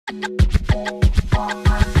Have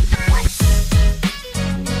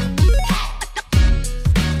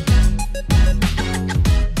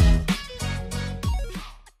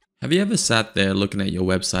you ever sat there looking at your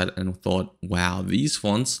website and thought, wow, these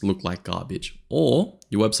fonts look like garbage? Or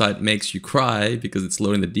your website makes you cry because it's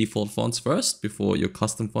loading the default fonts first before your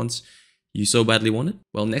custom fonts you so badly wanted?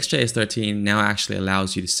 Well, Next.js 13 now actually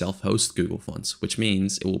allows you to self-host Google Fonts, which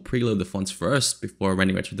means it will preload the fonts first before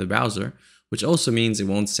rendering it to the browser, which also means it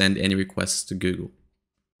won't send any requests to Google.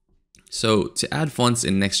 So to add fonts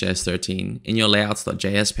in Next.js 13, in your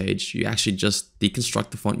layouts.js page, you actually just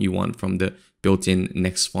deconstruct the font you want from the built-in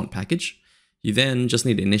Next font package. You then just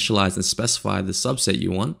need to initialize and specify the subset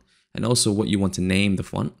you want, and also what you want to name the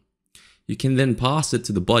font. You can then pass it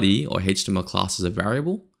to the body or HTML class as a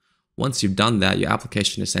variable. Once you've done that, your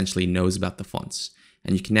application essentially knows about the fonts,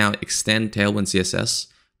 and you can now extend Tailwind CSS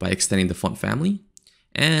by extending the font family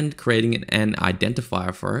and creating an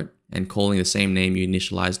identifier for it and calling the same name you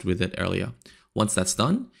initialized with it earlier. Once that's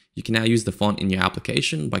done, you can now use the font in your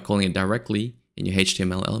application by calling it directly in your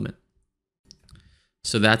HTML element.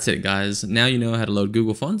 So that's it, guys. Now you know how to load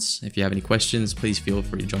Google Fonts. If you have any questions, please feel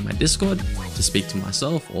free to join my Discord to speak to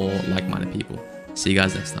myself or like-minded people. See you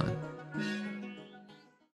guys next time.